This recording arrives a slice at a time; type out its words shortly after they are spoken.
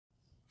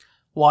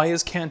Why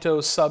is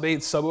Kanto's Sub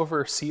 8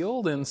 subwoofer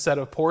sealed instead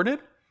of ported?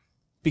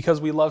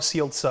 Because we love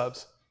sealed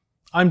subs.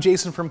 I'm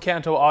Jason from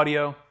Kanto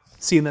Audio.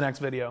 See you in the next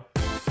video.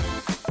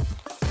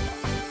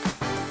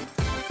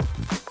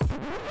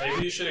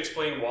 Maybe you should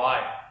explain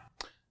why.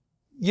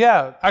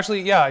 Yeah,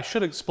 I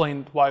should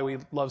explain why we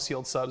love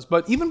sealed subs.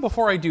 But even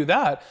before I do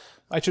that,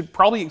 I should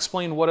probably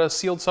explain what a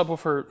sealed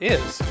subwoofer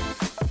is.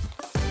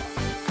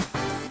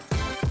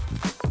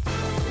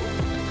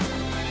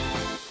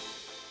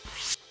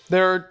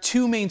 There are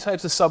two main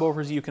types of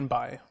subwoofers you can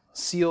buy,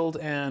 sealed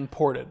and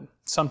ported,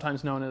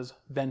 sometimes known as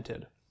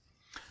vented.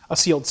 A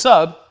sealed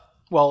sub,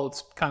 well,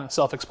 it's kind of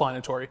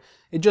self-explanatory.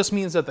 It just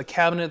means that the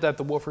cabinet that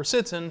the woofer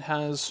sits in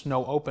has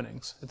no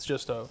openings. It's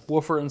just a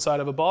woofer inside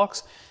of a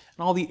box,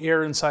 and all the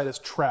air inside is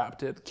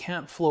trapped. It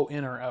can't flow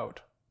in or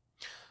out.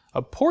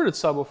 A ported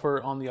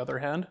subwoofer, on the other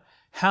hand,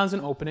 has an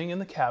opening in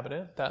the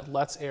cabinet that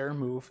lets air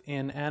move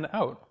in and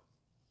out.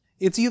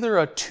 It's either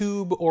a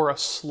tube or a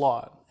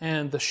slot,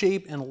 and the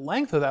shape and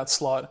length of that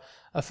slot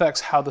affects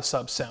how the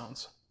sub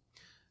sounds.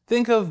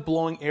 Think of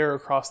blowing air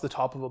across the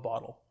top of a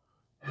bottle.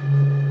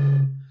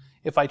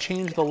 If I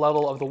change the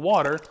level of the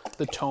water,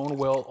 the tone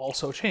will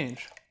also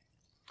change.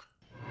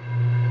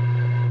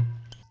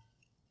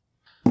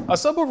 A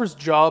subwoofer's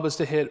job is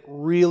to hit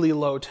really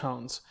low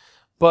tones,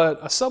 but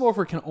a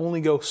subwoofer can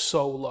only go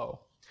so low.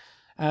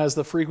 As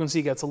the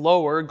frequency gets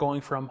lower, going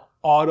from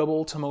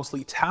audible to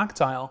mostly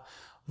tactile,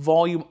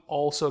 volume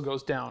also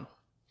goes down.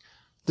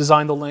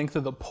 Design the length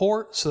of the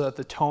port so that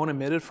the tone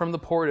emitted from the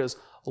port is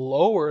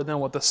lower than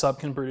what the sub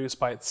can produce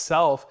by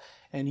itself,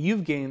 and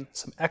you've gained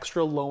some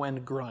extra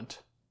low-end grunt.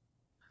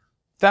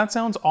 That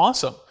sounds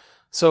awesome.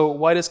 So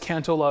why does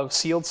Kanto love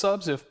sealed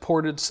subs if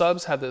ported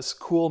subs have this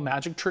cool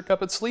magic trick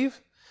up its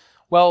sleeve?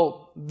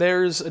 Well,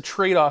 there's a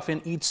trade-off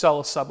in each style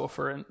of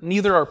subwoofer, and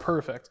neither are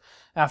perfect.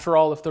 After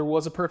all, if there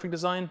was a perfect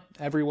design,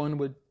 everyone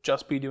would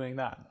just be doing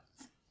that.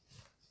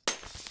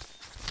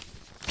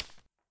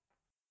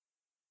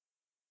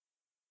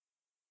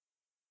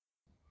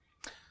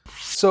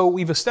 So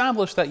we've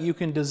established that you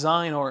can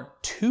design or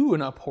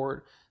tune a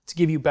port to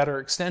give you better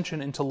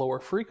extension into lower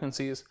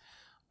frequencies,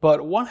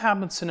 but what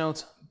happens to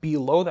notes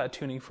below that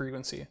tuning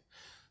frequency?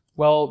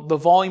 Well, the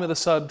volume of the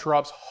sub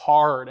drops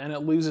hard and it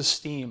loses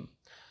steam.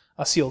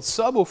 A sealed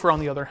subwoofer, on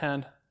the other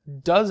hand,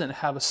 doesn't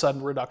have a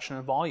sudden reduction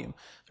in volume.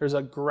 There's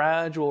a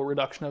gradual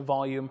reduction of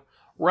volume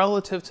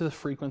relative to the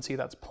frequency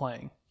that's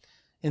playing.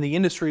 In the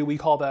industry, we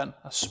call that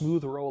a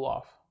smooth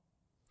roll-off.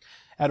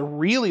 At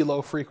really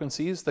low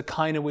frequencies, the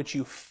kind in which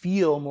you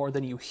feel more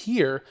than you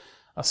hear,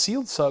 a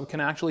sealed sub can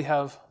actually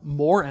have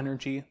more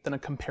energy than a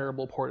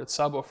comparable ported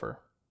subwoofer.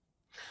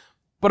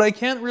 But I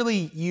can't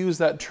really use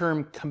that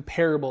term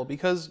comparable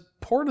because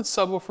ported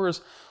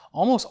subwoofers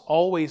almost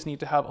always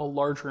need to have a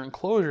larger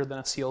enclosure than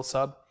a sealed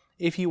sub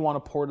if you want a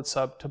ported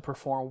sub to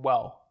perform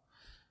well.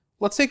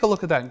 Let's take a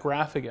look at that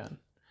graph again.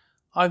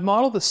 I've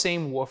modeled the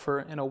same woofer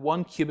in a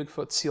 1 cubic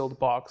foot sealed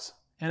box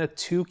and a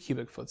 2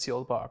 cubic foot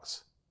sealed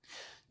box.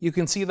 You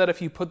can see that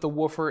if you put the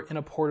woofer in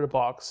a ported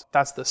box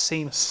that's the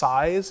same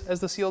size as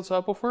the sealed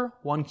subwoofer,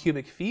 1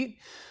 cubic feet,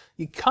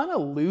 you kind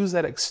of lose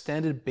that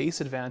extended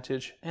bass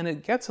advantage and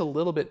it gets a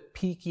little bit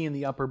peaky in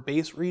the upper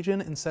bass region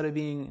instead of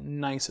being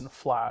nice and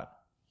flat.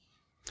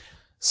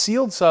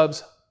 Sealed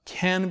subs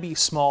can be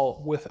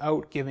small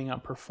without giving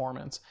up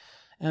performance,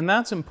 and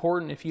that's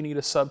important if you need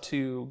a sub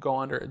to go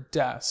under a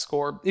desk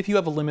or if you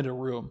have a limited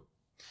room.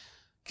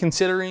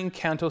 Considering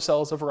Kanto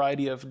sells a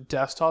variety of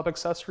desktop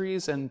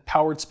accessories and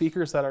powered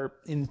speakers that are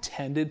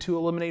intended to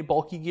eliminate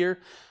bulky gear,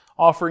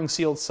 offering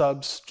sealed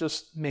subs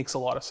just makes a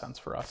lot of sense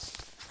for us.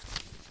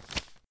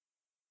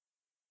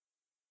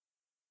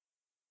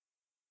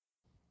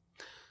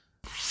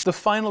 The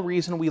final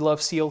reason we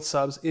love sealed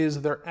subs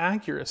is their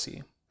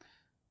accuracy.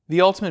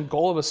 The ultimate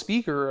goal of a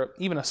speaker, or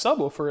even a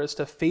subwoofer, is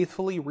to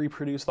faithfully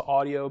reproduce the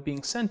audio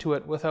being sent to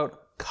it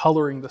without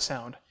coloring the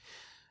sound.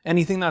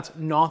 Anything that's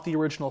not the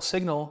original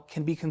signal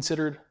can be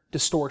considered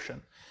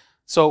distortion.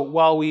 So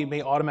while we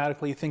may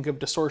automatically think of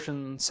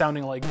distortion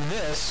sounding like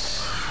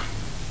this,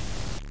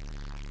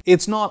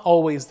 it's not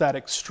always that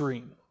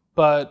extreme.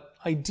 But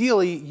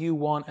ideally, you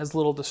want as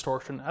little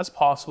distortion as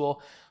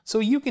possible so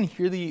you can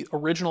hear the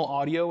original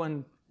audio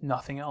and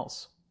nothing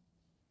else.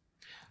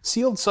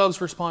 Sealed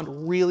subs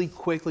respond really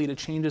quickly to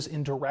changes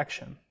in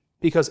direction,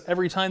 because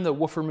every time the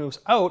woofer moves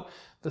out,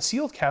 the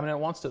sealed cabinet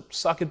wants to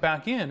suck it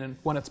back in, and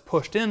when it's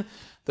pushed in,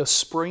 the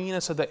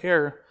springiness of the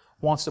air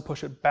wants to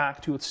push it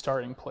back to its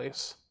starting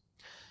place.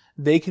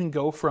 They can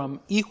go from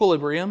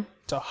equilibrium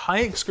to high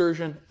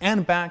excursion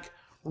and back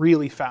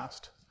really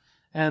fast.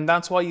 And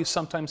that's why you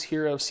sometimes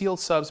hear of sealed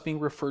subs being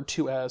referred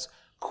to as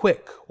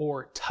quick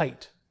or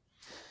tight.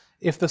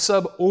 If the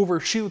sub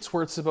overshoots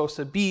where it's supposed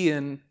to be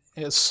and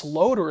is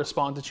slow to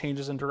respond to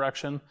changes in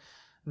direction,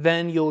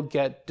 then you'll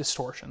get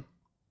distortion.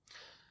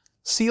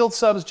 Sealed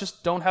subs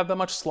just don't have that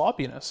much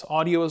sloppiness.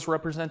 Audio is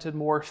represented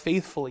more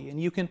faithfully,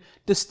 and you can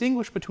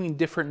distinguish between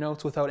different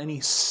notes without any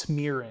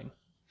smearing.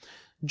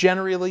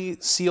 Generally,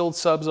 sealed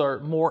subs are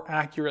more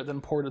accurate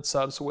than ported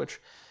subs, which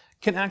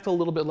can act a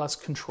little bit less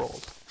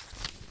controlled.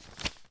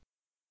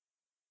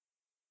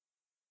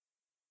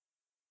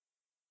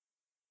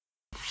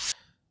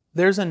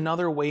 There's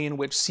another way in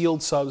which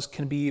sealed subs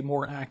can be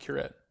more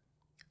accurate.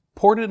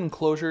 Ported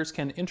enclosures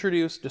can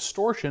introduce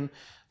distortion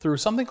through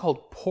something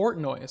called port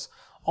noise,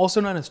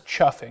 also known as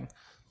chuffing.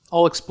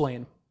 I'll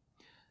explain.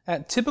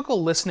 At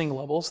typical listening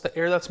levels, the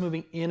air that's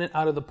moving in and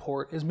out of the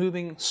port is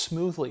moving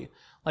smoothly,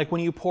 like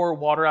when you pour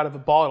water out of a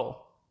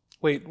bottle.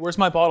 Wait, where's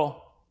my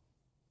bottle?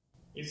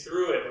 You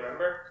threw it,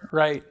 remember?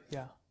 Right,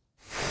 yeah.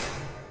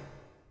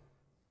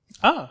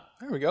 Ah,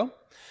 there we go.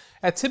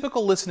 At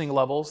typical listening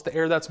levels, the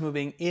air that's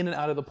moving in and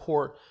out of the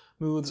port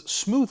moves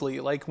smoothly,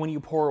 like when you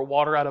pour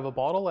water out of a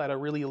bottle at a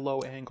really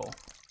low angle.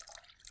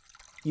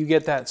 You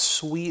get that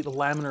sweet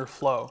laminar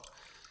flow.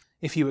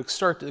 If you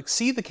start to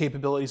exceed the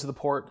capabilities of the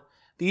port,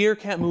 the air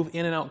can't move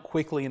in and out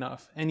quickly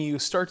enough, and you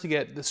start to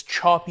get this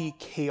choppy,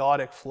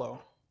 chaotic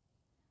flow.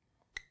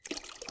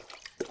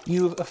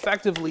 You've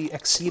effectively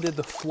exceeded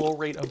the flow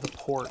rate of the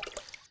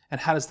port. And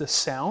how does this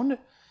sound?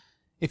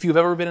 If you've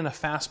ever been in a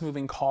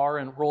fast-moving car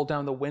and rolled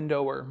down the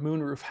window or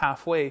moonroof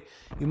halfway,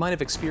 you might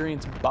have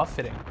experienced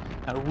buffeting,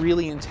 a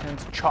really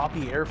intense,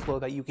 choppy airflow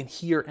that you can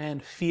hear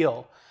and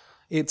feel.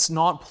 It's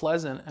not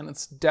pleasant, and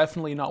it's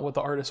definitely not what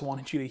the artist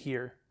wanted you to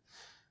hear.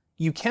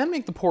 You can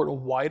make the port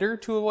wider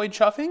to avoid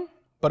chuffing,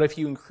 but if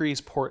you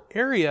increase port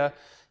area,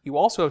 you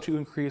also have to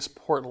increase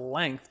port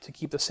length to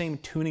keep the same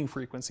tuning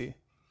frequency.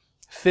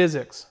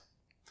 Physics.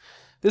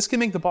 This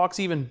can make the box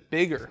even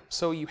bigger,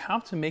 so you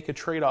have to make a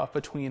trade-off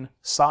between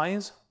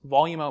size,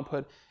 volume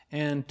output,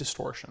 and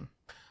distortion.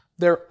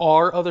 There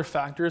are other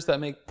factors that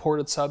make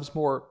ported subs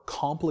more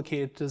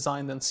complicated to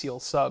design than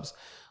sealed subs,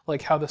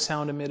 like how the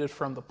sound emitted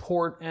from the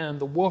port and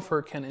the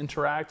woofer can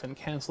interact and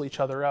cancel each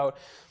other out.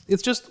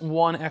 It's just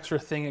one extra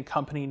thing a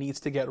company needs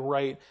to get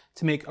right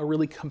to make a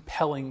really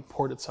compelling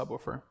ported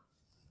subwoofer.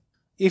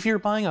 If you're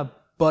buying a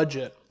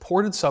budget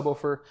ported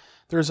subwoofer,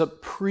 there's a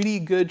pretty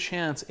good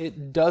chance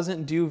it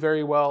doesn't do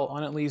very well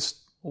on at least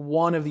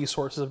one of these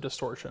sources of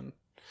distortion.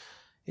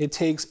 It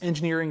takes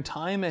engineering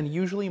time and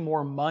usually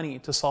more money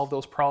to solve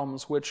those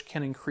problems, which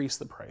can increase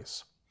the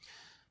price.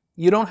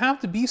 You don't have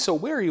to be so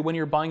wary when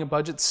you're buying a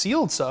budget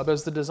sealed sub,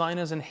 as the design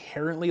is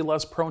inherently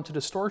less prone to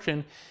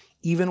distortion,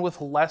 even with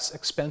less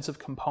expensive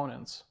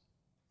components.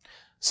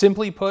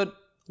 Simply put,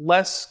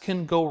 less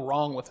can go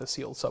wrong with a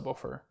sealed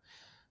subwoofer.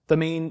 The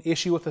main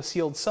issue with a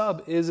sealed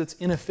sub is its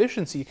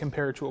inefficiency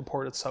compared to a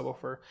ported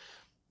subwoofer.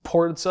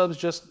 Ported subs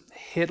just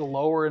hit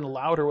lower and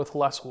louder with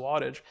less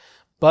wattage,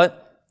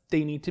 but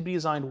they need to be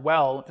designed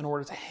well in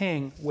order to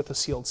hang with a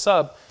sealed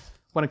sub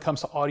when it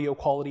comes to audio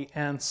quality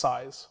and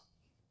size.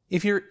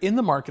 If you're in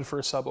the market for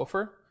a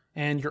subwoofer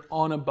and you're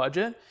on a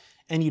budget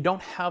and you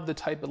don't have the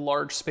type of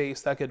large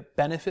space that could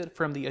benefit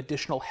from the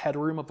additional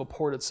headroom of a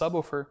ported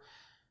subwoofer,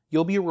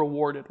 you'll be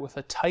rewarded with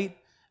a tight,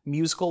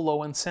 musical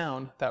low-end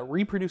sound that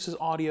reproduces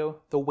audio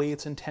the way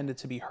it's intended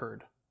to be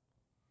heard.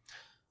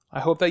 I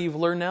hope that you've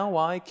learned now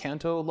why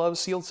Kanto loves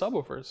sealed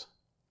subwoofers.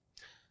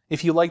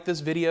 If you like this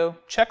video,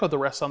 check out the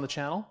rest on the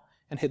channel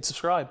and hit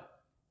subscribe.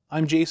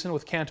 I'm Jason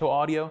with Kanto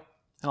Audio,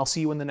 and I'll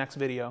see you in the next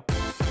video.